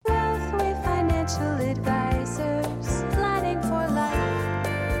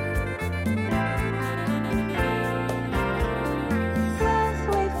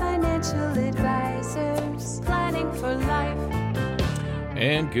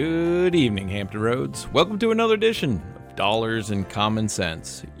Good evening, Hampton Roads. Welcome to another edition of Dollars and Common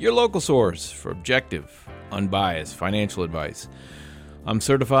Sense, your local source for objective, unbiased financial advice. I'm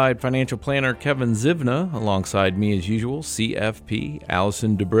certified financial planner Kevin Zivna, alongside me as usual, CFP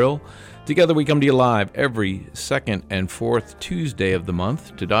Allison DeBrill. Together we come to you live every second and fourth Tuesday of the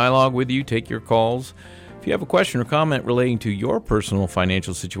month to dialogue with you, take your calls. If you have a question or comment relating to your personal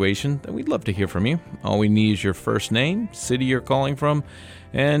financial situation, then we'd love to hear from you. All we need is your first name, city you're calling from,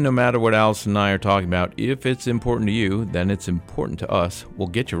 and no matter what Allison and I are talking about, if it's important to you, then it's important to us. We'll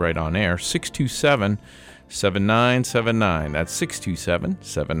get you right on air. 627-7979. That's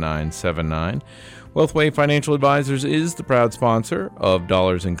 627-7979. Wealthway Financial Advisors is the proud sponsor of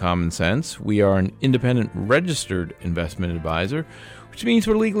Dollars and Common Sense. We are an independent registered investment advisor, which means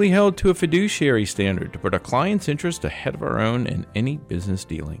we're legally held to a fiduciary standard to put our clients' interest ahead of our own in any business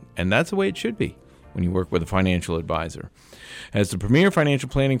dealing. And that's the way it should be when you work with a financial advisor. As the premier financial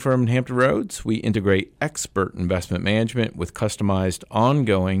planning firm in Hampton Roads, we integrate expert investment management with customized,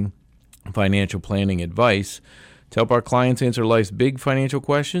 ongoing financial planning advice to help our clients answer life's big financial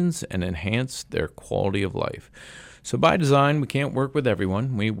questions and enhance their quality of life. So by design, we can't work with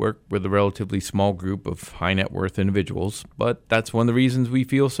everyone. We work with a relatively small group of high net worth individuals, but that's one of the reasons we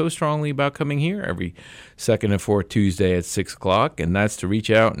feel so strongly about coming here every second and fourth Tuesday at 6 o'clock, and that's to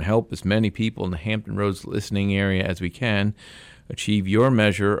reach out and help as many people in the Hampton Roads listening area as we can achieve your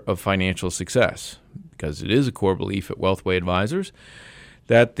measure of financial success, because it is a core belief at Wealthway Advisors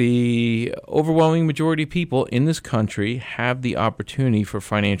that the overwhelming majority of people in this country have the opportunity for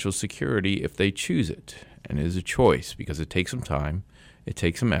financial security if they choose it. And it is a choice because it takes some time, it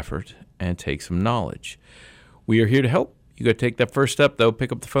takes some effort, and it takes some knowledge. We are here to help. You got to take that first step, though.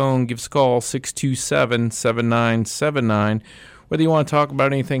 Pick up the phone, give us a call, 627-7979. Whether you want to talk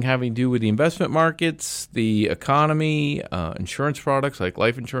about anything having to do with the investment markets, the economy, insurance products like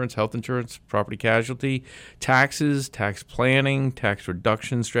life insurance, health insurance, property casualty, taxes, tax planning, tax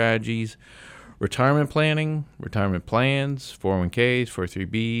reduction strategies, retirement planning, retirement plans, 401ks,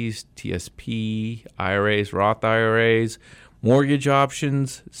 403bs, TSP, IRAs, Roth IRAs, mortgage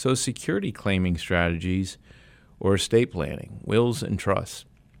options, Social Security claiming strategies, or estate planning, wills and trusts.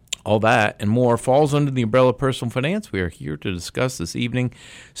 All that and more falls under the umbrella of personal finance. We are here to discuss this evening.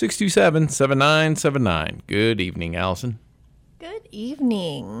 627-7979. Good evening, Allison. Good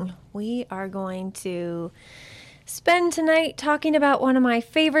evening. We are going to spend tonight talking about one of my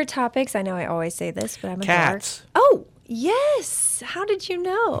favorite topics. I know I always say this, but I'm a Cats. dork. Oh, yes. How did you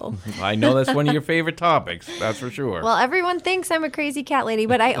know? I know that's one of your favorite topics. That's for sure. Well, everyone thinks I'm a crazy cat lady,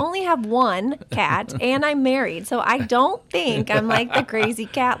 but I only have one cat and I'm married. So I don't think I'm like the crazy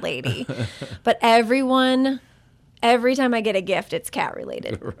cat lady. But every time I get a gift, it's cat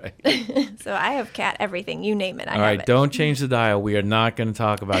related. Right. So I have cat everything. You name it. I All have right, it. don't change the dial. We are not going to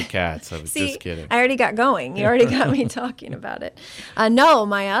talk about cats. I was See, just kidding. I already got going. You already got me talking about it. No,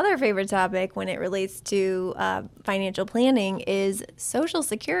 my other favorite topic when it relates to financial planning is Social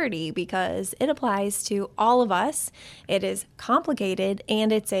Security because it applies to all of us. It is complicated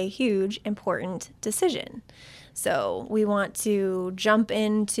and it's a huge, important decision. So we want to jump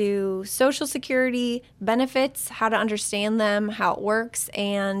into Social Security benefits, how to understand them, how it works,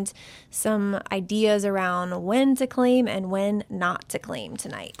 and some ideas around when to claim and when not to claim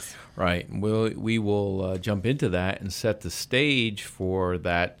tonight. Right. We will jump into that and set the stage for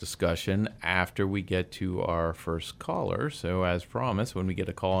that discussion after we get to our first caller. So as promised, when we get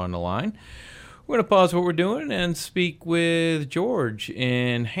a call on the line, we're going to pause what we're doing and speak with George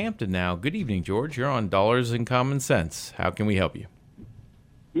in Hampton now. Good evening, George. You're on Dollars and Common Sense. How can we help you?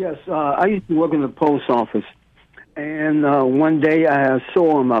 Yes, I used to work in the post office, and one day I had a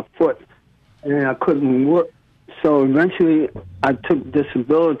sore on my foot, and I couldn't work. So eventually I took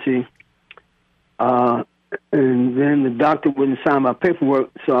disability, and then the doctor wouldn't sign my paperwork,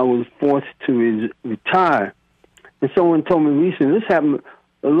 so I was forced to retire. And someone told me recently, this happened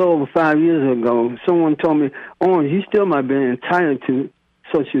a little over 5 years ago, someone told me, Orange, you still might be entitled to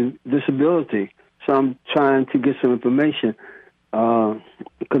social disability. So I'm trying to get some information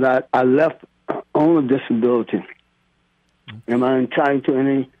because I left on a disability. Am I entitled to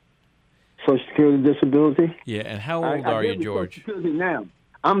any Social Security disability? Yeah, and how old are you, George? Social Security now.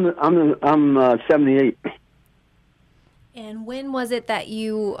 I'm 78. And when was it that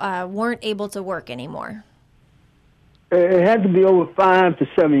you weren't able to work anymore? It had to be over 5 to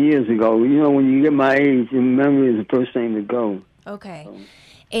 7 years ago. You know, when you get my age, your memory is the first thing to go. Okay.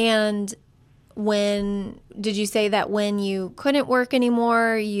 And did you say that when you couldn't work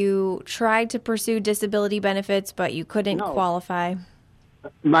anymore, you tried to pursue disability benefits, but you couldn't qualify?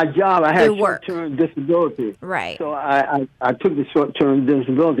 my job, I had Through work. short-term disability. Right. So I took the short-term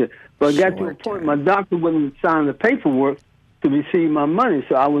disability. But I got to a point, my doctor wouldn't sign the paperwork to receive my money,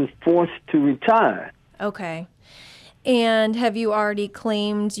 so I was forced to retire. Okay. And have you already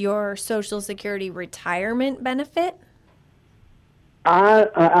claimed your Social Security retirement benefit?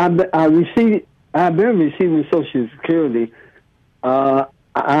 I've been receiving Social Security. I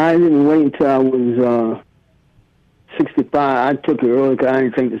didn't wait until I was 65. I took it early because I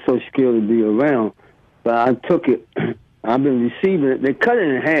didn't think the Social Security would be around. But I took it. I've been receiving it. They cut it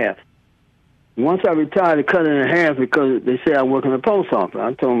in half. Once I retired, they cut it in half because they said I work in the post office.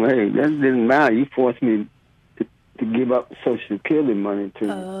 I told them, hey, that didn't matter. You forced me to give up Social Security money to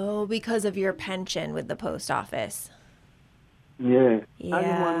me. Oh, because of your pension with the post office. Yeah. I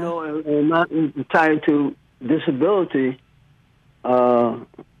just want to know, am I entitled to disability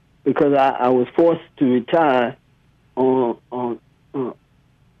because I was forced to retire I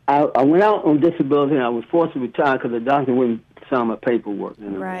went out on disability and I was forced to retire because the doctor wouldn't sign my paperwork.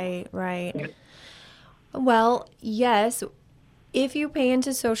 Right. Well, yes. If you pay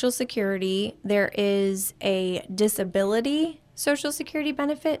into Social Security, there is a disability Social Security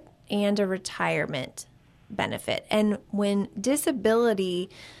benefit and a retirement benefit. And when disability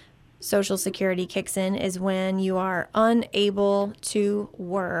Social Security kicks in is when you are unable to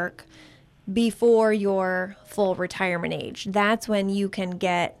work before your full retirement age. That's when you can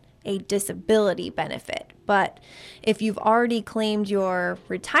get a disability benefit. But if you've already claimed your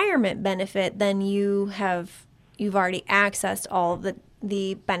retirement benefit, then you've already accessed all of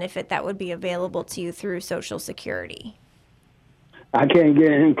the benefit that would be available to you through Social Security. I can't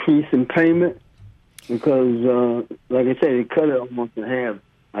get an increase in payment because, like I said, they cut it almost in half.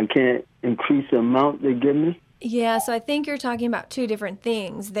 I can't increase the amount they give me. Yeah, so I think you're talking about two different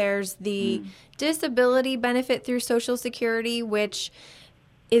things. There's the disability benefit through Social Security, which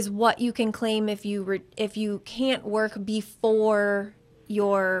is what you can claim if you can't work before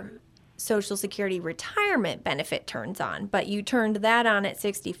your Social Security retirement benefit turns on. But you turned that on at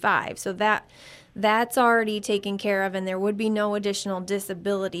 65, so that's already taken care of, and there would be no additional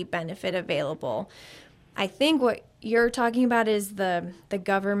disability benefit available. I think what you're talking about is the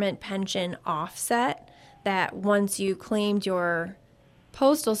government pension offset, that once you claimed your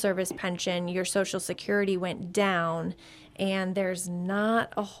Postal Service pension, your Social Security went down, and there's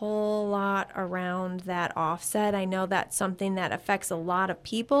not a whole lot around that offset. I know that's something that affects a lot of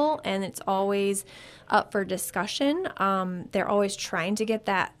people, and it's always up for discussion. They're always trying to get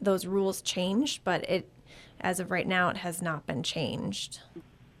those rules changed, but as of right now, it has not been changed.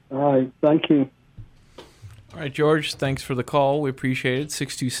 All right, thank you. All right, George, thanks for the call. We appreciate it.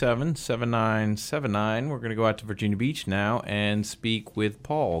 627-7979. We're going to go out to Virginia Beach now and speak with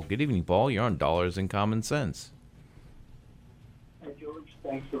Paul. Good evening, Paul. You're on Dollars and Common Sense. Hey, George,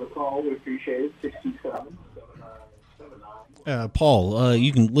 thanks for the call. We appreciate it. 627-7979. Paul,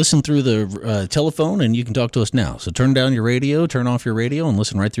 you can listen through the telephone, and you can talk to us now. So turn down your radio, turn off your radio, and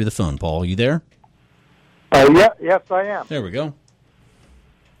listen right through the phone. Paul, you there? Yes, I am. There we go.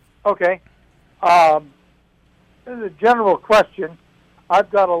 Okay. This is a general question. I'm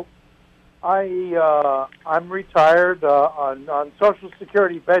retired on Social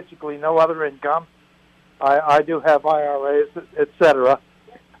Security, basically no other income. I do have IRAs, etc.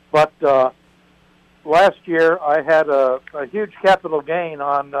 But last year I had a huge capital gain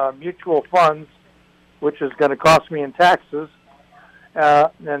on mutual funds, which is going to cost me in taxes.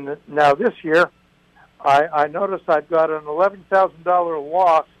 And now this year, I noticed I've got an $11,000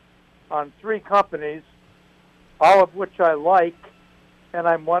 loss on 3 companies, all of which I like, and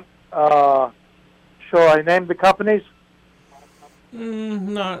I want. Shall I name the companies?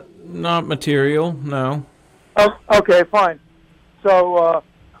 Not material, no. Oh, okay, fine. So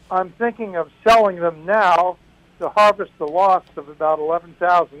I'm thinking of selling them now to harvest the loss of about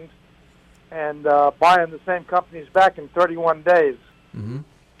 $11,000 and buying the same companies back in 31 days. Mm-hmm.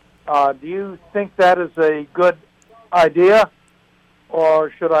 Do you think that is a good idea?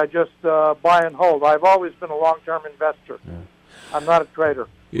 Or should I just buy and hold? I've always been a long-term investor. Yeah. I'm not a trader.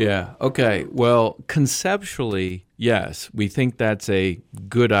 Yeah, okay. Well, conceptually, yes, we think that's a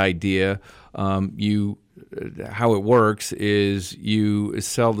good idea. How it works is you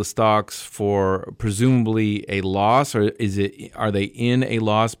sell the stocks for presumably a loss, or are they in a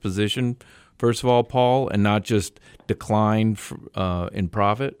loss position, first of all, Paul, and not just decline in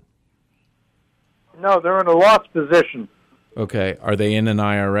profit? No, they're in a loss position. Okay. Are they in an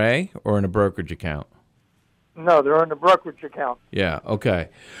IRA or in a brokerage account? No, they're in a brokerage account. Yeah, okay.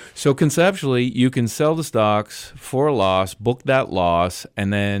 So conceptually, you can sell the stocks for a loss, book that loss,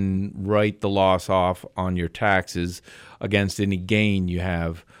 and then write the loss off on your taxes. against any gain you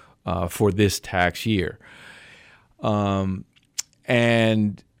have for this tax year. And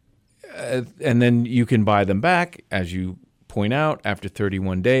then you can buy them back, as you point out, after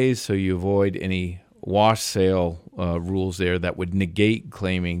 31 days, so you avoid any wash sale rules there that would negate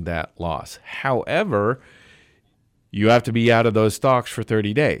claiming that loss. However, you have to be out of those stocks for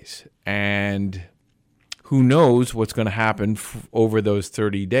 30 days. And who knows what's going to happen over those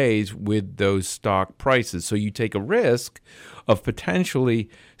 30 days with those stock prices. So you take a risk of potentially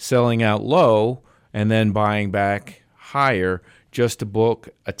selling out low and then buying back higher just to book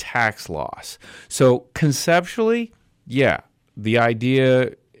a tax loss. So conceptually, yeah, the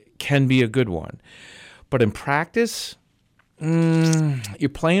idea can be a good one. But in practice, you're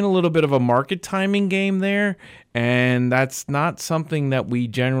playing a little bit of a market timing game there, and that's not something that we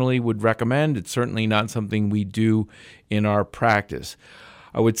generally would recommend. It's certainly not something we do in our practice.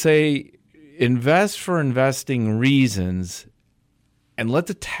 I would say invest for investing reasons and let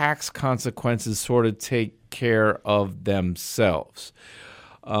the tax consequences sort of take care of themselves.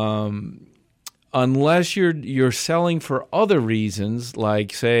 Unless you're selling for other reasons,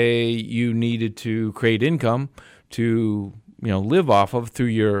 like say you needed to create income to live off of through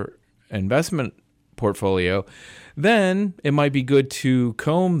your investment portfolio, then it might be good to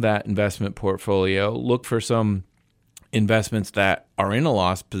comb that investment portfolio, look for some investments that are in a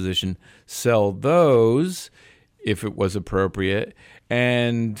loss position, sell those if it was appropriate,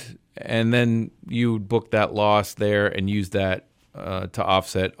 and then you book that loss there and use that to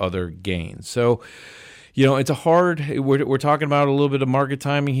offset other gains. So, it's we're talking about a little bit of market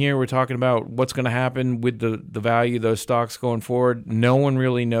timing here. We're talking about what's going to happen with the value of those stocks going forward. No one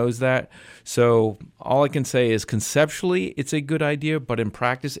really knows that. So all I can say is conceptually it's a good idea, but in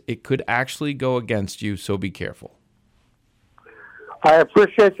practice it could actually go against you. So be careful. I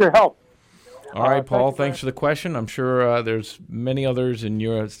appreciate your help. All right, Paul, thanks for the question. I'm sure there's many others in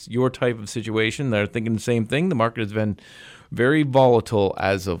your type of situation that are thinking the same thing. The market has been very volatile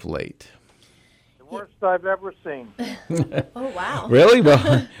as of late. Worst I've ever seen. Oh, wow. Really?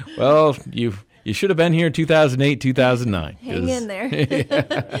 Well, you should have been here in 2008, 2009. Hang in there.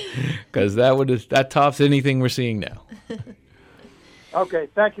 Because that tops anything we're seeing now. Okay,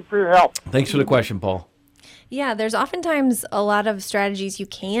 thank you for your help. Thanks for the question, Paul. Yeah, there's oftentimes a lot of strategies you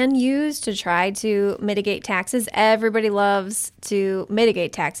can use to try to mitigate taxes. Everybody loves to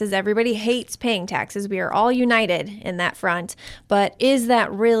mitigate taxes. Everybody hates paying taxes. We are all united in that front. But is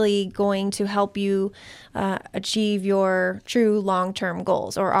that really going to help you achieve your true long-term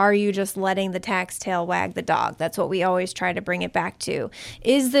goals? Or are you just letting the tax tail wag the dog? That's what we always try to bring it back to.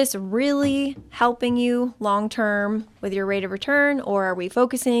 Is this really helping you long-term with your rate of return, or are we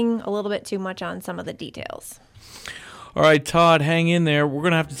focusing a little bit too much on some of the details? All right, Todd, hang in there. We're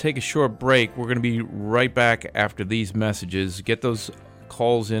going to have to take a short break. We're going to be right back after these messages. Get those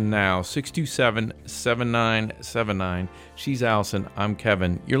calls in now. 627-7979. She's Allison. I'm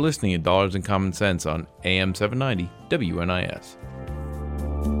Kevin. You're listening to Dollars and Common Sense on AM 790 WNIS.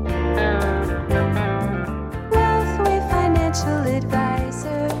 Wealthway Financial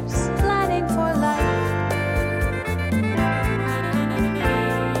Advisors, planning for life.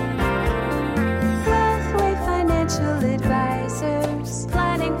 Wealthway Financial Advisors,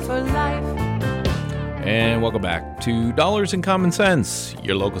 planning for life. And welcome back to Dollars and Common Sense,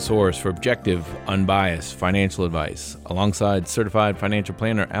 your local source for objective, unbiased financial advice. Alongside certified financial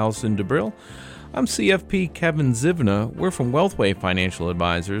planner Allison DeBrill, I'm CFP Kevin Zivna. We're from Wealthway Financial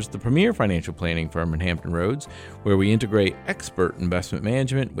Advisors, the premier financial planning firm in Hampton Roads, where we integrate expert investment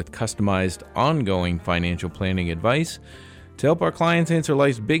management with customized, ongoing financial planning advice to help our clients answer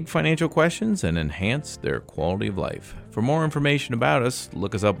life's big financial questions and enhance their quality of life. For more information about us,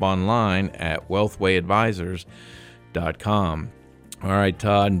 look us up online at wealthwayadvisors.com. All right,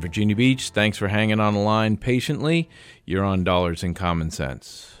 Todd in Virginia Beach, thanks for hanging on the line patiently. You're on Dollars and Common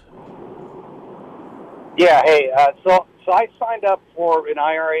Sense. Yeah, hey, so I signed up for an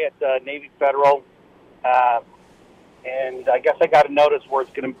IRA at Navy Federal, and I guess I got a notice where it's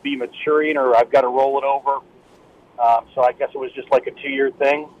going to be maturing, or I've got to roll it over. So I guess it was just like a 2-year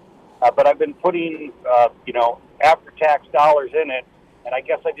thing. But I've been putting, after-tax dollars in it, and I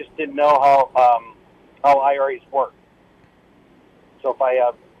guess I just didn't know how IRAs work. So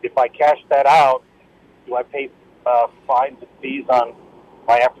if I cash that out, do I pay fines and fees on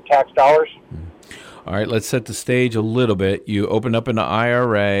my after-tax dollars? All right, let's set the stage a little bit. You open up an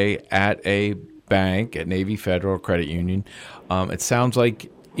IRA at a bank, at Navy Federal Credit Union. It sounds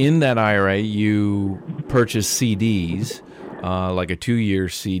like in that IRA you purchase CDs, like a 2-year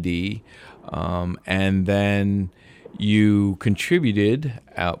CD, and then you contributed,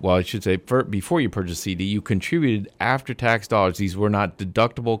 I should say, before you purchased CD, you contributed after-tax dollars. These were not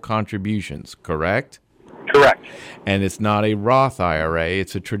deductible contributions, correct? Correct. And it's not a Roth IRA,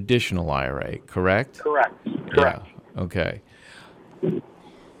 it's a traditional IRA, correct? Correct. Yeah. Okay.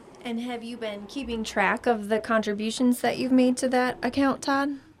 And have you been keeping track of the contributions that you've made to that account, Todd?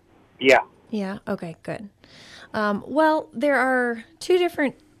 Yeah. Yeah. Okay, good. Well, there are two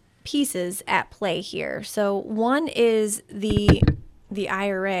different pieces at play here. So one is the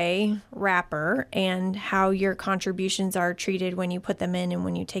IRA wrapper and how your contributions are treated when you put them in and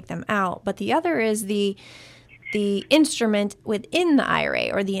when you take them out. But the other is the instrument within the IRA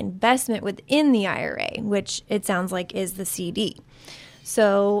or the investment within the IRA, which it sounds like is the CD.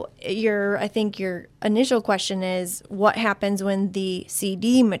 So I think your initial question is, what happens when the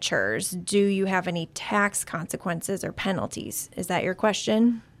CD matures? Do you have any tax consequences or penalties? Is that your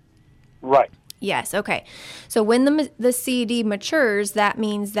question? Right. Yes. Okay. So when the CD matures, that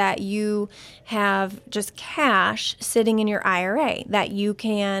means that you have just cash sitting in your IRA that you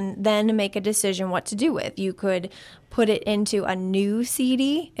can then make a decision what to do with. You could put it into a new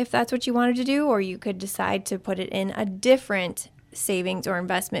CD if that's what you wanted to do, or you could decide to put it in a different savings or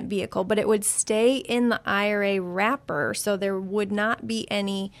investment vehicle, but it would stay in the IRA wrapper, so there would not be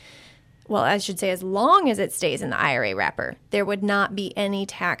any, well, I should say, as long as it stays in the IRA wrapper, there would not be any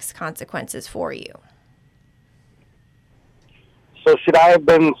tax consequences for you. So should I have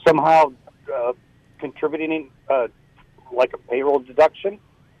been somehow contributing like a payroll deduction?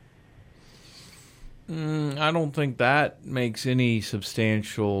 I don't think that makes any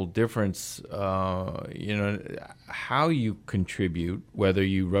substantial difference. How you contribute, whether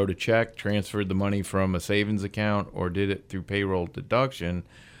you wrote a check, transferred the money from a savings account, or did it through payroll deduction,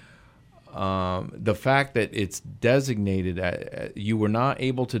 the fact that it's designated, you were not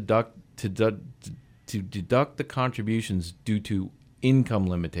able to deduct the contributions due to income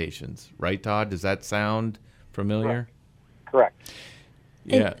limitations, right, Todd? Does that sound familiar? Correct.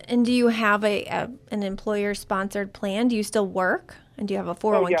 Yeah. And do you have an employer-sponsored plan? Do you still work? And do you have a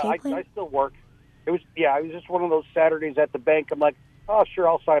 401k plan? I still work. It was just one of those Saturdays at the bank. I'm like, oh, sure,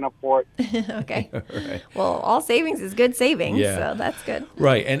 I'll sign up for it. Okay. Right. Well, all savings is good savings, so that's good.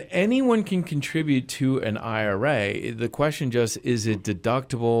 Right, and anyone can contribute to an IRA. The question just, is it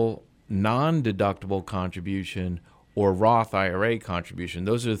deductible, non-deductible contribution, or Roth IRA contribution?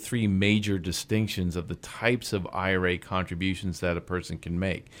 Those are the three major distinctions of the types of IRA contributions that a person can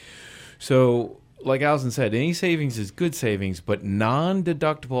make. So, like Allison said, any savings is good savings, but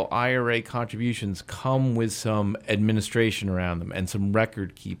non-deductible IRA contributions come with some administration around them and some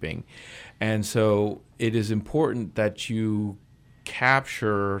record keeping. And so it is important that you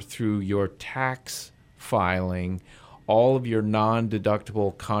capture through your tax filing all of your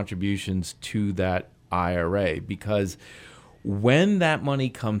non-deductible contributions to that IRA, because when that money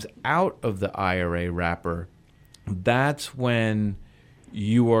comes out of the IRA wrapper, that's when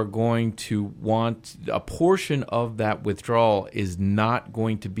you are going to want a portion of that withdrawal is not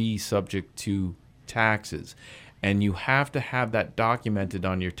going to be subject to taxes. And you have to have that documented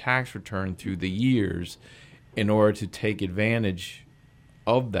on your tax return through the years in order to take advantage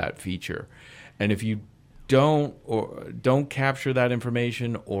of that feature. And if you don't capture that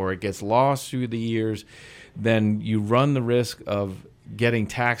information, or it gets lost through the years, then you run the risk of getting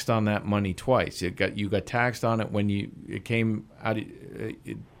taxed on that money twice. You got taxed on it when it came out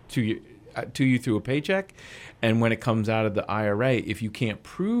to you through a paycheck, and when it comes out of the IRA, if you can't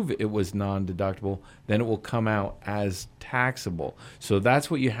prove it was non-deductible, then it will come out as taxable. So that's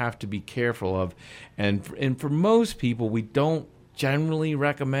what you have to be careful of. And for most people, we don't generally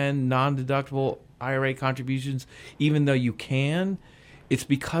recommend non-deductible IRA contributions, even though you can. It's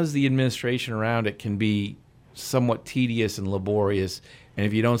because the administration around it can be somewhat tedious and laborious, and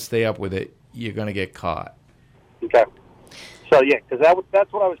if you don't stay up with it, you're going to get caught. Okay. So, yeah, because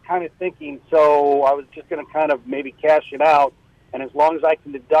that's what I was kind of thinking. So I was just going to kind of maybe cash it out, and as long as I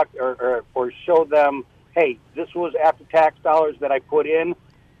can deduct or show them, hey, this was after-tax dollars that I put in,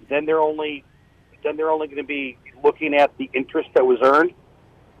 then they're only going to be looking at the interest that was earned.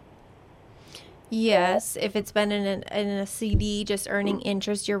 Yes, if it's been in a CD just earning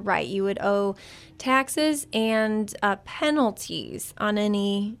interest, you're right. You would owe taxes and penalties on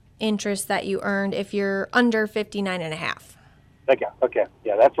any interest that you earned if you're under 59.5. Okay.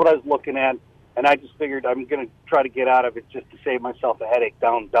 Yeah, that's what I was looking at, and I just figured I'm going to try to get out of it just to save myself a headache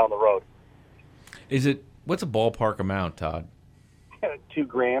down the road. What's a ballpark amount, Todd?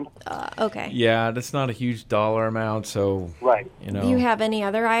 $2,000. Okay. Yeah, that's not a huge dollar amount, so right. Do you have any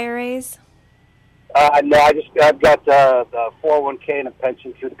other IRAs? No, I've got the 401k and a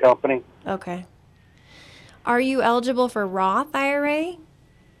pension through the company. Okay. Are you eligible for Roth IRA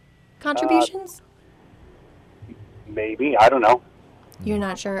contributions? Maybe. I don't know. You're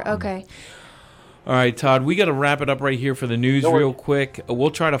not sure? Okay. All right, Todd, we got to wrap it up right here for the news No real worries. quick. We'll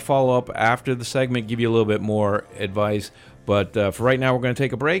try to follow up after the segment, give you a little bit more advice. But for right now, we're going to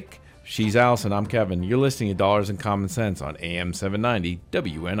take a break. She's Allison. I'm Kevin. You're listening to Dollars and Common Sense on AM 790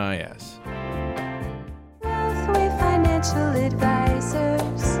 WNIS. Wealthway Financial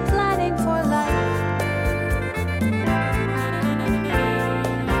Advisors, planning for life.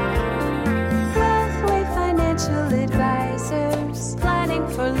 Wealthway Financial Advisors, planning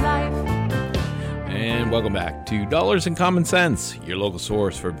for life. And welcome back to Dollars and Common Sense, your local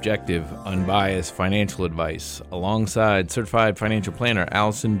source for objective, unbiased financial advice. Alongside certified financial planner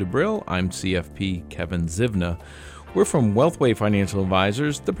Allison DeBrill, I'm CFP Kevin Zivna. We're from Wealthway Financial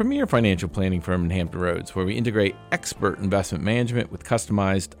Advisors, the premier financial planning firm in Hampton Roads, where we integrate expert investment management with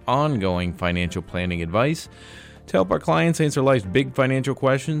customized, ongoing financial planning advice to help our clients answer life's big financial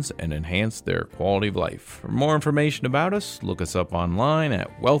questions and enhance their quality of life. For more information about us, look us up online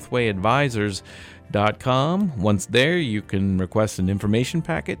at wealthwayadvisors.com. Once there, you can request an information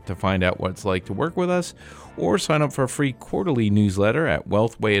packet to find out what it's like to work with us, or sign up for a free quarterly newsletter at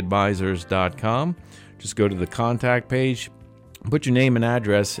wealthwayadvisors.com. Just go to the contact page, put your name and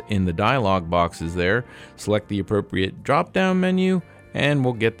address in the dialog boxes there, select the appropriate drop-down menu, and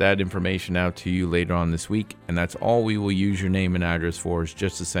we'll get that information out to you later on this week. And that's all we will use your name and address for, is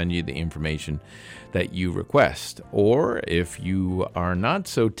just to send you the information that you request. Or if you are not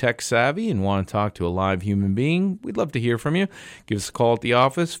so tech savvy and want to talk to a live human being, we'd love to hear from you. Give us a call at the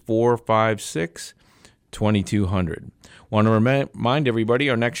office, 456-2200. Want to remind everybody,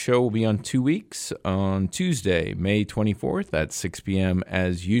 our next show will be on 2 weeks, on Tuesday, May 24th at 6 p.m.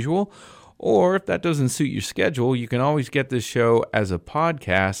 as usual. Or if that doesn't suit your schedule, you can always get this show as a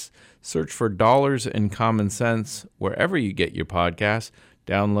podcast. Search for Dollars and Common Sense wherever you get your podcasts.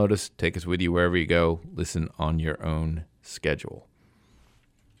 Download us, take us with you wherever you go. Listen on your own schedule.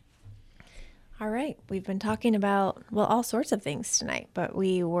 All right. We've been talking about, well, all sorts of things tonight, but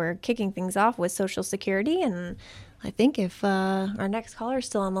we were kicking things off with Social Security. And I think if our next caller is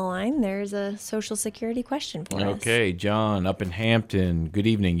still on the line, there's a Social Security question for us. Okay, John, up in Hampton. Good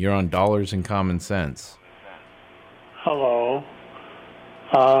evening. You're on Dollars and Common Sense. Hello.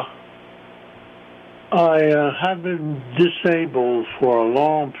 I have been disabled for a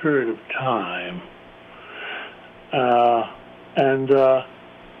long period of time. And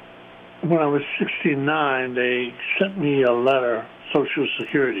when I was 69, they sent me a letter, Social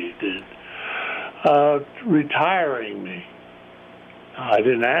Security did, retiring me. I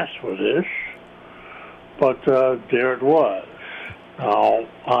didn't ask for this, but there it was. Now,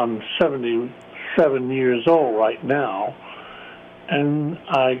 I'm 77 years old right now, and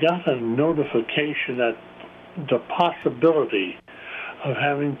I got a notification that the possibility of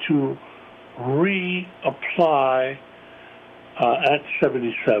having to reapply at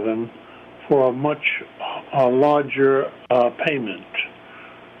 77 for a much larger payment.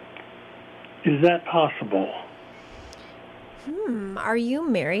 Is that possible? Are you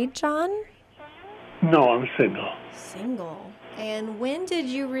married, John? No, I'm single. Single. And when did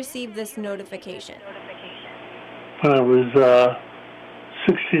you receive this notification? When I was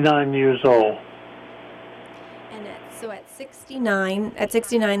 69 years old. And at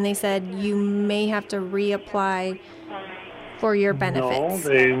 69, they said you may have to reapply for your benefits.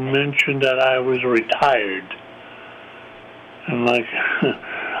 No, they mentioned that I was retired. And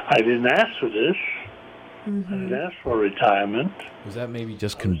I didn't ask for this. Mm-hmm. I didn't ask for retirement. Was that maybe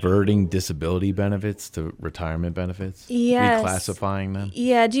just converting disability benefits to retirement benefits? Yes. Reclassifying them?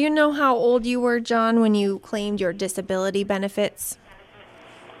 Yeah. Do you know how old you were, John, when you claimed your disability benefits?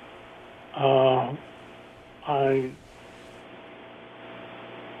 I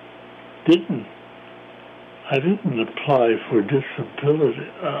didn't. I didn't apply for disability.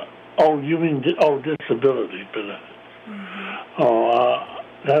 You mean disability benefits?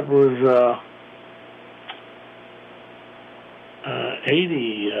 Mm-hmm. That was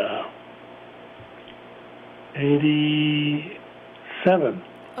 87.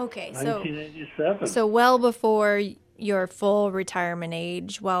 Okay, 1987. So well before your full retirement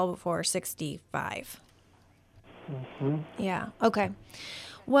age, well before 65. Mm-hmm. Yeah, okay.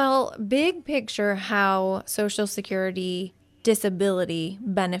 Well, big picture, how Social Security disability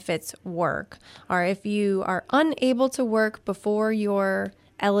benefits work are if you are unable to work before you're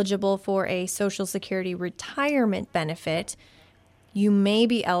eligible for a Social Security retirement benefit, you may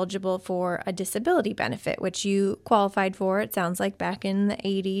be eligible for a disability benefit, which you qualified for, it sounds like, back in the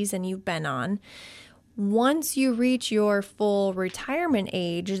 80s and you've been on. Once you reach your full retirement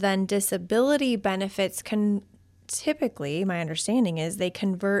age, then disability benefits can typically, my understanding is, they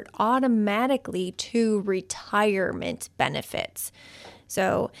convert automatically to retirement benefits.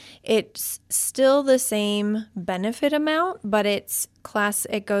 So it's still the same benefit amount, but it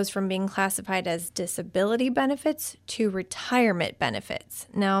goes from being classified as disability benefits to retirement benefits.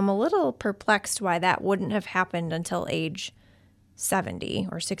 Now, I'm a little perplexed why that wouldn't have happened until age 70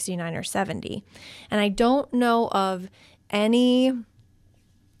 or 69 or 70. And I don't know of any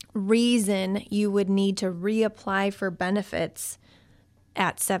reason you would need to reapply for benefits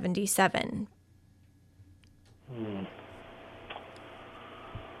at 77.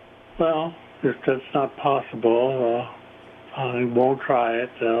 Well, if that's not possible, I won't try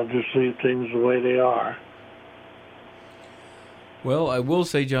it. I'll just leave things the way they are. Well, I will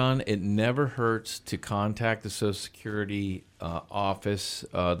say, John, it never hurts to contact the Social Security office,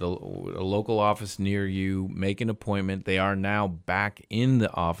 the local office near you, make an appointment. They are now back in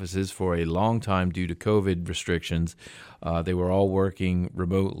the offices for a long time due to COVID restrictions. They were all working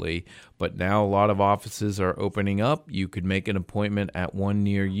remotely, but now a lot of offices are opening up. You could make an appointment at one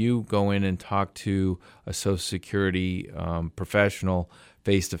near you, go in and talk to a Social Security professional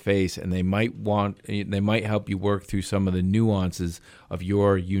face-to-face, and they might help you work through some of the nuances of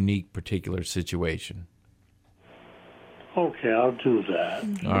your unique particular situation. Okay, I'll do that.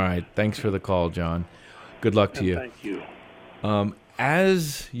 All right. Thanks for the call, John. Good luck to you. Thank you.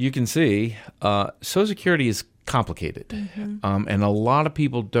 As you can see, Social Security is complicated, and a lot of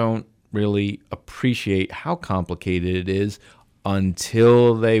people don't really appreciate how complicated it is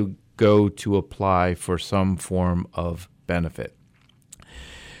until they go to apply for some form of benefit.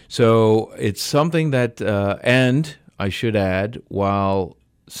 So it's something that, and I should add, while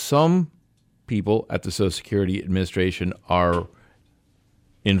some people at the Social Security Administration are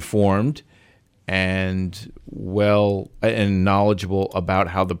informed and knowledgeable about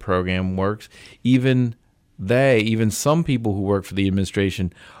how the program works, even some people who work for the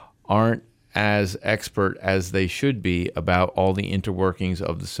administration aren't as expert as they should be about all the interworkings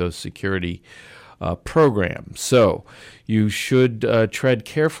of the Social Security program. So you should tread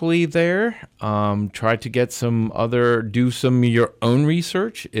carefully there. Try to get do some of your own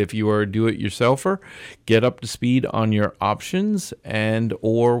research if you are a do-it-yourselfer. Get up to speed on your options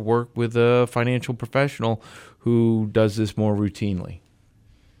or work with a financial professional who does this more routinely.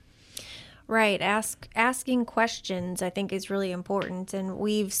 Right. Asking questions, I think, is really important. And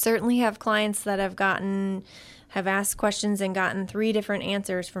we've certainly have clients that have asked questions and gotten 3 different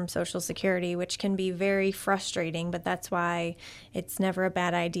answers from Social Security, which can be very frustrating, but that's why it's never a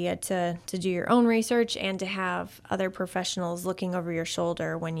bad idea to do your own research and to have other professionals looking over your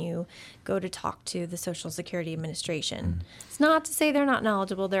shoulder when you go to talk to the Social Security Administration. It's not to say they're not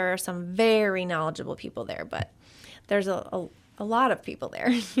knowledgeable. There are some very knowledgeable people there, but there's a lot of people there.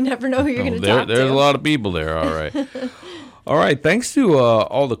 You never know who you're going to talk to. There's a lot of people there, all right. All right, thanks to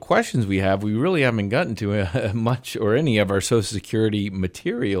all the questions we have, we really haven't gotten to much or any of our Social Security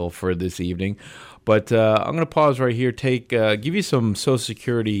material for this evening. But I'm going to pause right here, give you some Social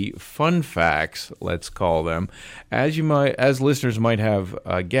Security fun facts, let's call them. As listeners might have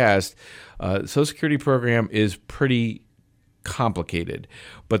guessed, Social Security program is pretty complicated,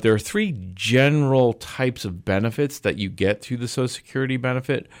 but there are 3 general types of benefits that you get through the Social Security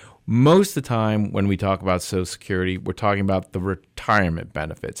benefit. Most of the time when we talk about Social Security, we're talking about the retirement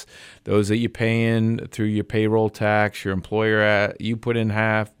benefits. Those that you pay in through your payroll tax, your employer, you put in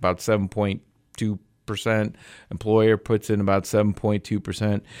half, about 7.2%. Employer puts in about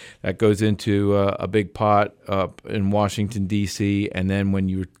 7.2%. That goes into a big pot up in Washington, D.C., and then when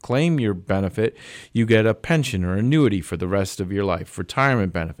you claim your benefit, you get a pension or annuity for the rest of your life,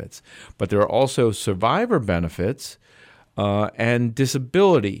 retirement benefits. But there are also survivor benefits and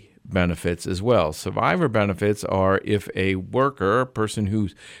disability benefits as well. Survivor benefits are if a worker, a person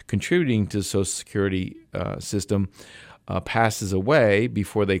who's contributing to the Social Security system, passes away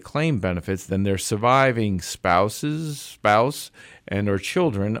before they claim benefits, then their surviving spouse and or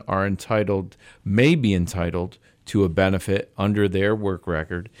children may be entitled to a benefit under their work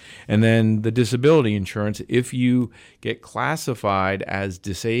record. And then the disability insurance, if you get classified as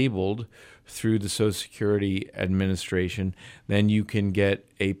disabled through the Social Security Administration, then you can get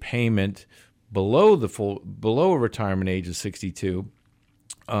a payment below a retirement age of 62,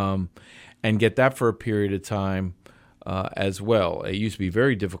 and get that for a period of time as well. It used to be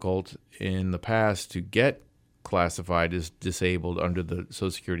very difficult in the past to get classified as disabled under the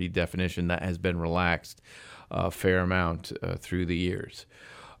Social Security definition. That has been relaxed a fair amount through the years.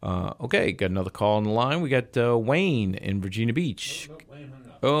 Okay, got another call on the line. We got Wayne in Virginia Beach.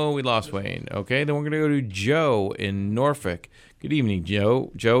 Oh, we lost Wayne. Okay, then we're going to go to Joe in Norfolk. Good evening,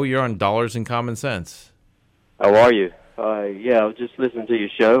 Joe. Joe, you're on Dollars and Common Sense. How are you? Yeah, I was just listening to your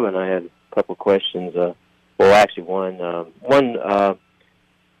show, and I had a couple of questions. Well, actually, one. Well,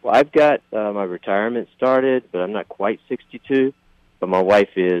 I've got my retirement started, but I'm not quite 62. But my wife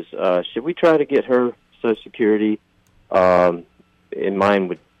is. Should we try to get her Social Security? And mine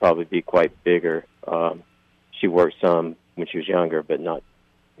would probably be quite bigger. She worked some when she was younger, but not,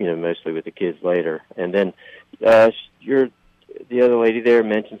 mostly with the kids later. And then the other lady there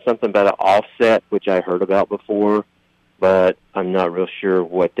mentioned something about an offset, which I heard about before, but I'm not real sure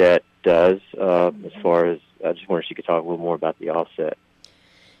what that does. As far as, I just wonder if she could talk a little more about the offset.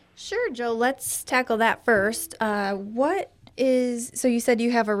 Sure, Joe. Let's tackle that first. So you said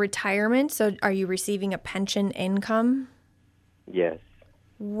you have a retirement, so are you receiving a pension income? Yes.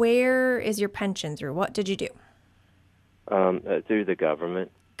 Where is your pension through? What did you do? Through the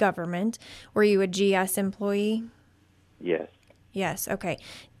government. Government. Were you a GS employee? Yes. Yes, okay.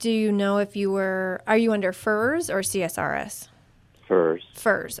 Do you know if are you under FERS or CSRS? FERS.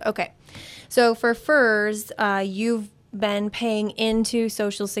 FERS, okay. So for FERS, you've been paying into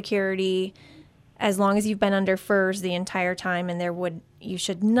Social Security as long as you've been under FERS the entire time, and you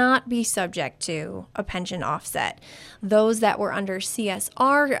should not be subject to a pension offset. Those that were under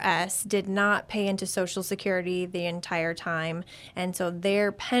CSRS did not pay into Social Security the entire time, and so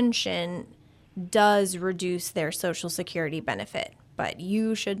their pension does reduce their Social Security benefit. But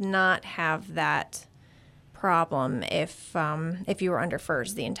you should not have that problem if you were under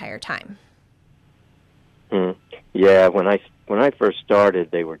FERS the entire time. Yeah, when I first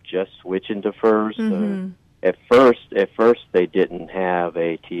started, they were just switching to FERS. Mm-hmm. So at first they didn't have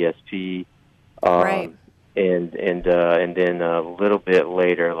a TSP, right? And then a little bit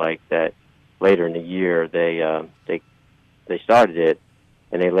later, later in the year, they started it,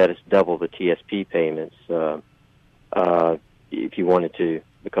 and they let us double the TSP payments if you wanted to,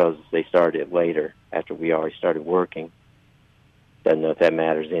 because they started it later after we already started working. Doesn't know if that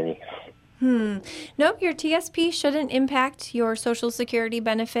matters any. Nope, your TSP shouldn't impact your Social Security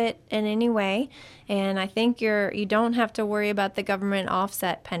benefit in any way, and I think you don't have to worry about the government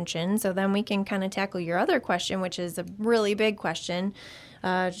offset pension. So then we can kind of tackle your other question, which is a really big question.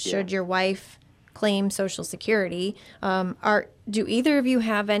 Should your wife claim Social Security? Do either of you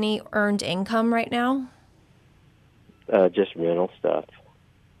have any earned income right now? Just rental stuff.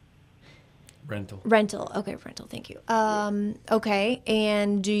 Rental. Okay, rental. Thank you. Okay,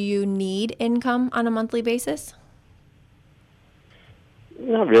 and do you need income on a monthly basis?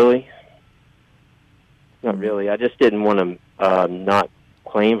 Not really. I just didn't want to not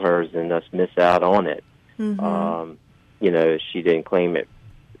claim hers and thus miss out on it. Mm-hmm. She didn't claim it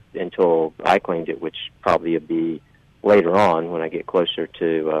until I claimed it, which probably would be later on when I get closer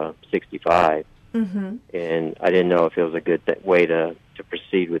to 65. Mm-hmm. And I didn't know if it was a good way to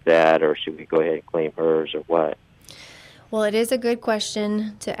proceed with that, or should we go ahead and claim hers, or what? Well, it is a good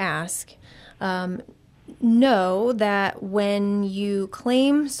question to ask. Know that when you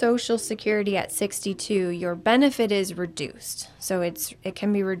claim Social Security at 62, your benefit is reduced. So it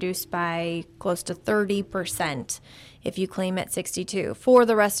can be reduced by close to 30% if you claim at 62 for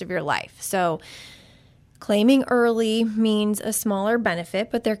the rest of your life. So claiming early means a smaller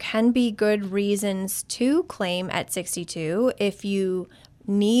benefit, but there can be good reasons to claim at 62 if you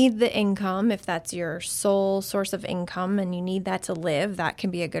need the income, if that's your sole source of income and you need that to live, that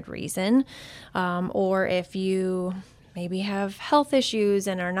can be a good reason. Or if you maybe have health issues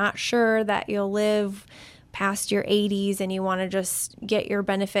and are not sure that you'll live past your 80s and you want to just get your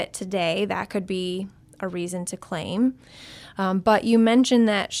benefit today, that could be a reason to claim. But you mentioned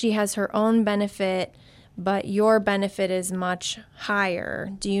that she has her own benefit, but your benefit is much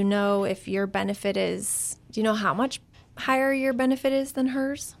higher. Do you know if your benefit is, do you know how much higher your benefit is than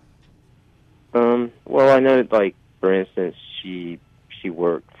hers? Well, I know, for instance, she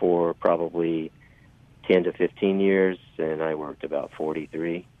worked for probably 10 to 15 years, and I worked about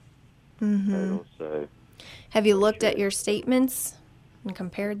 43. Mm-hmm. total, so have you looked at your statements and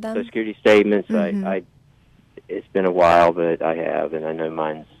compared them? Social Security statements, Mm-hmm. It's been a while, but I have, and I know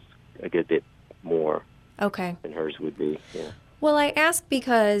mine's a good bit more than hers would be. Yeah. Well, I ask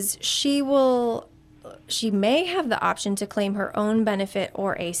because she may have the option to claim her own benefit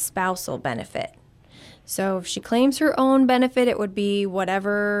or a spousal benefit. So if she claims her own benefit, it would be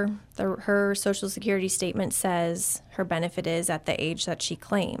whatever her Social Security statement says her benefit is at the age that she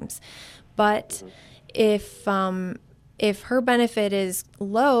claims. But if if her benefit is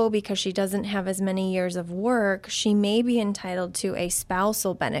low because she doesn't have as many years of work, she may be entitled to a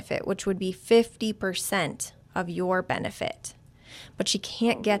spousal benefit, which would be 50% of your benefit. But she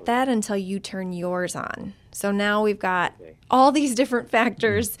can't get that until you turn yours on. So now we've got all these different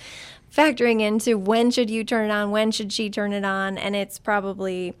factors factoring into when should you turn it on, when should she turn it on, and it's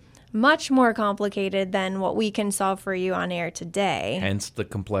probably much more complicated than what we can solve for you on air today. Hence the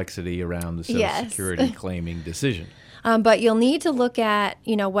complexity around the Social Security claiming decision. But you'll need to look at,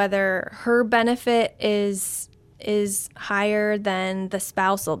 whether her benefit is higher than the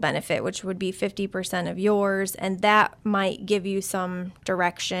spousal benefit, which would be 50% of yours, and that might give you some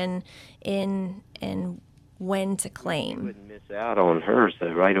direction in when to claim. She wouldn't miss out on hers,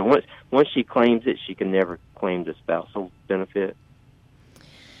 though, right? And once she claims it, she can never claim the spousal benefit.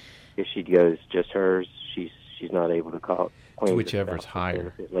 If she goes just hers, she's not able to claim whichever's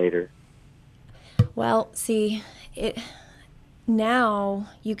higher later. Well, see, now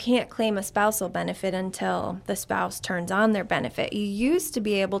you can't claim a spousal benefit until the spouse turns on their benefit. You used to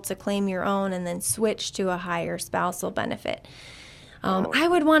be able to claim your own and then switch to a higher spousal benefit. I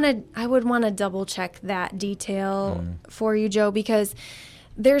would want to double check that detail for you, Joe, because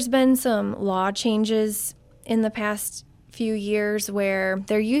there's been some law changes in the past few years where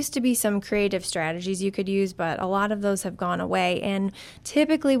there used to be some creative strategies you could use, but a lot of those have gone away. And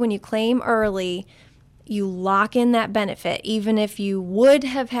typically when you claim early, you lock in that benefit, even if you would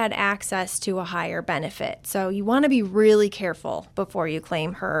have had access to a higher benefit. So you want to be really careful before you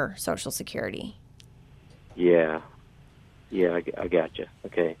claim her Social Security. Yeah, I got you.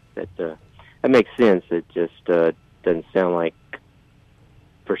 Okay, that makes sense. It just doesn't sound like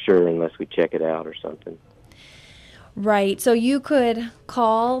for sure unless we check it out or something. Right. So you could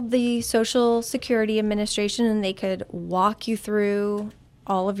call the Social Security Administration and they could walk you through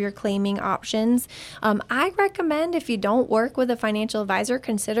all of your claiming options. I recommend, if you don't work with a financial advisor,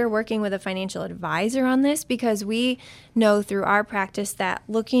 consider working with a financial advisor on this, because we know through our practice that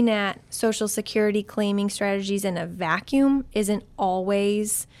looking at Social Security claiming strategies in a vacuum isn't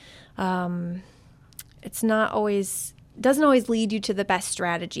always, doesn't always lead you to the best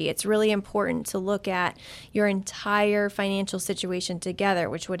strategy. It's really important to look at your entire financial situation together,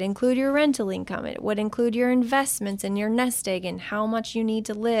 which would include your rental income. It would include your investments and your nest egg and how much you need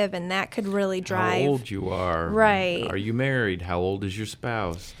to live, and that could really drive how old you are. Right. Are you married? How old is your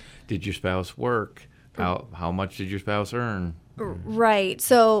spouse? Did your spouse work? How much did your spouse earn? Right.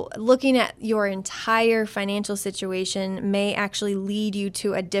 So looking at your entire financial situation may actually lead you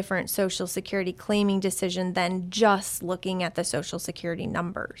to a different Social Security claiming decision than just looking at the Social Security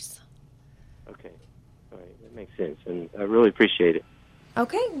numbers. Okay. All right. That makes sense. And I really appreciate it.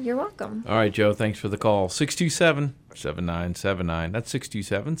 Okay. You're welcome. All right, Joe. Thanks for the call. 627-7979. That's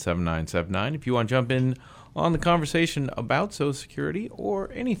 627-7979. If you want to jump in on the conversation about Social Security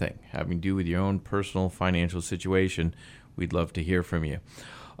or anything having to do with your own personal financial situation, we'd love to hear from you.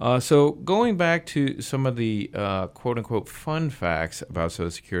 So going back to some of the quote-unquote fun facts about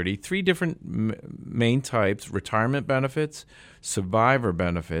Social Security, 3 different main types: retirement benefits, survivor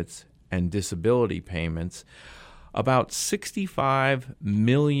benefits, and disability payments. About 65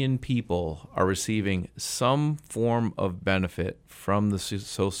 million people are receiving some form of benefit from the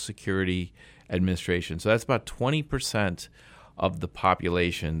Social Security Administration. So that's about 20% of the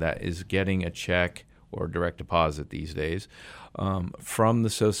population that is getting a check or direct deposit these days from the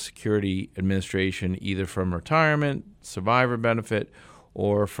Social Security Administration, either from retirement, survivor benefit,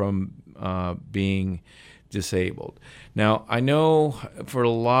 or from being disabled. Now, I know for a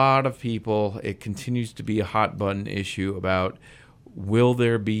lot of people, it continues to be a hot button issue about, will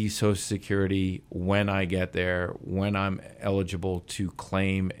there be Social Security when I get there, when I'm eligible to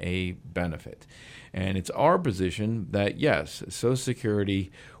claim a benefit? And it's our position that, yes, Social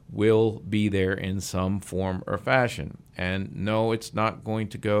Security will be there in some form or fashion. And no, it's not going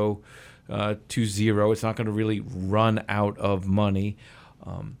to go to zero. It's not going to really run out of money.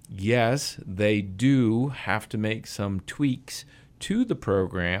 Yes, they do have to make some tweaks to the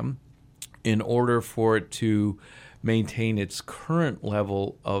program in order for it to maintain its current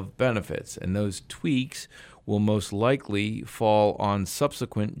level of benefits. And those tweaks will most likely fall on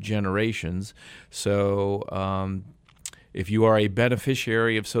subsequent generations. So if you are a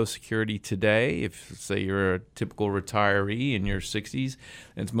beneficiary of Social Security today, if, say, you're a typical retiree in your 60s,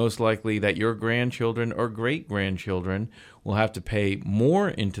 it's most likely that your grandchildren or great-grandchildren will have to pay more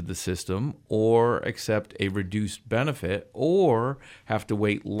into the system or accept a reduced benefit or have to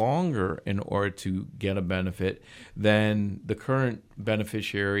wait longer in order to get a benefit than the current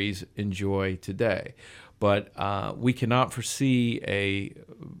beneficiaries enjoy today. But we cannot foresee a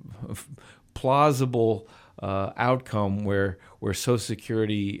plausible outcome where Social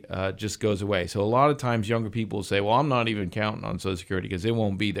Security just goes away. So a lot of times younger people say, well, I'm not even counting on Social Security because it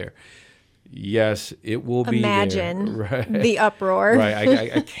won't be there. Yes, it will be there. Imagine Right. the uproar. Right.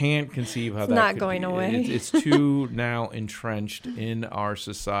 I can't conceive how It's that not could going be. away. It's too now entrenched in our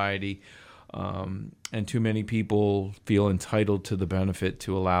society. And too many people feel entitled to the benefit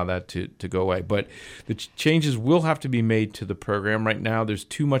to allow that to go away. But the changes will have to be made to the program. Right now, there's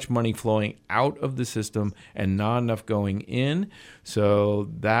too much money flowing out of the system and not enough going in. So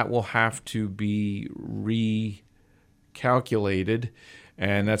that will have to be recalculated.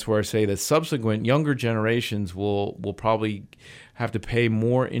 And that's where I say that subsequent younger generations will probably have to pay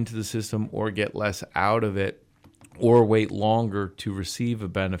more into the system or get less out of it, or wait longer to receive a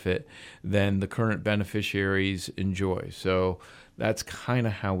benefit than the current beneficiaries enjoy. So that's kind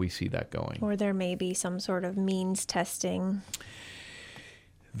of how we see that going. Or there may be some sort of means testing.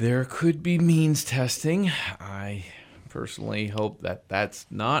 There could be means testing. I personally hope that that's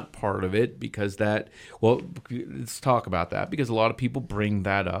not part of it, because let's talk about that, because a lot of people bring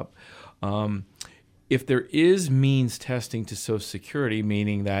that up. If there is means testing to Social Security,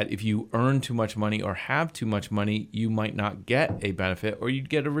 meaning that if you earn too much money or have too much money, you might not get a benefit, or you'd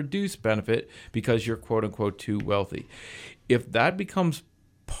get a reduced benefit because you're quote unquote too wealthy. If that becomes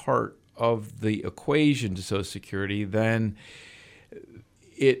part of the equation to Social Security, then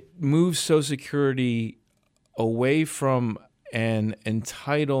it moves Social Security away from an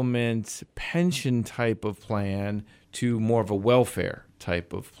entitlement pension type of plan to more of a welfare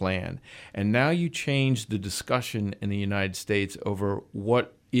type of plan. And now you change the discussion in the United States over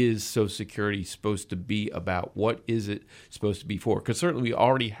what is Social Security supposed to be about? What is it supposed to be for? Because certainly we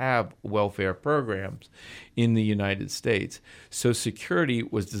already have welfare programs in the United States. Social Security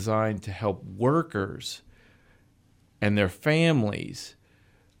was designed to help workers and their families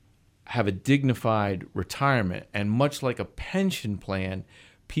have a dignified retirement. And much like a pension plan,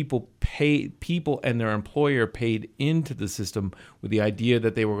 people and their employer paid into the system with the idea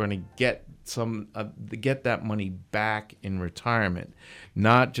that they were going to get that money back in retirement,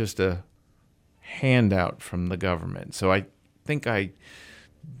 not just a handout from the government. So I think I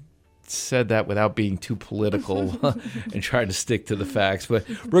said that without being too political and tried to stick to the facts. But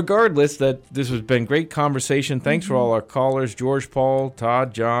regardless, that this has been great conversation. Thanks for all our callers, George, Paul,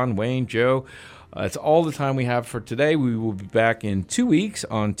 Todd, John, Wayne, Joe. That's all the time we have for today. We will be back in 2 weeks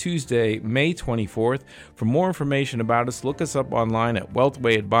on Tuesday, May 24th. For more information about us, look us up online at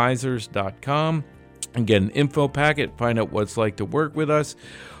wealthwayadvisors.com and get an info packet, find out what it's like to work with us,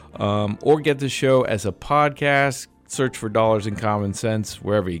 or get the show as a podcast. Search for Dollars and Common Sense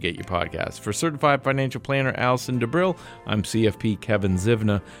wherever you get your podcasts. For Certified Financial Planner Allison DeBrill, I'm CFP Kevin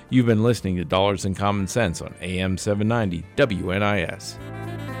Zivna. You've been listening to Dollars and Common Sense on AM 790 WNIS.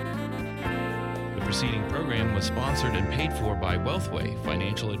 The preceding program was sponsored and paid for by Wealthway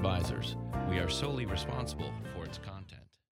Financial Advisors. We are solely responsible for